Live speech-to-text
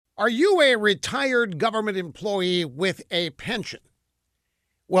Are you a retired government employee with a pension?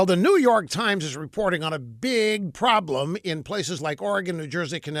 Well, the New York Times is reporting on a big problem in places like Oregon, New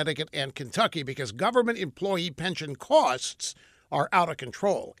Jersey, Connecticut, and Kentucky because government employee pension costs are out of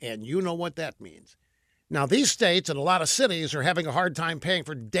control. And you know what that means. Now, these states and a lot of cities are having a hard time paying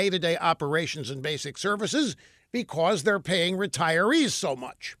for day-to-day operations and basic services because they're paying retirees so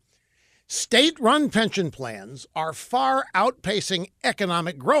much. State-run pension plans are far outpacing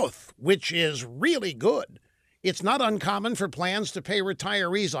economic growth, which is really good. It's not uncommon for plans to pay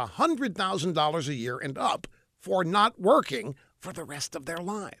retirees $100,000 a year and up for not working for the rest of their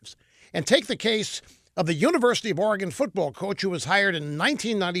lives. And take the case of the University of Oregon football coach who was hired in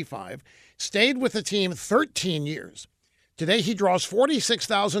 1995, stayed with the team 13 years. Today he draws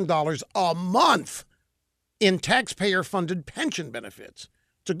 $46,000 a month in taxpayer-funded pension benefits.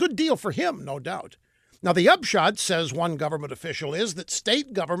 It's a good deal for him, no doubt. Now, the upshot, says one government official, is that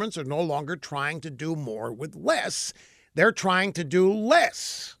state governments are no longer trying to do more with less. They're trying to do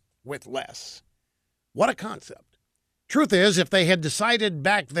less with less. What a concept. Truth is, if they had decided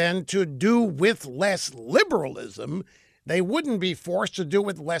back then to do with less liberalism, they wouldn't be forced to do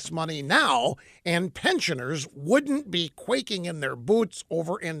with less money now, and pensioners wouldn't be quaking in their boots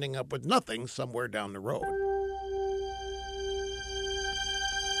over ending up with nothing somewhere down the road.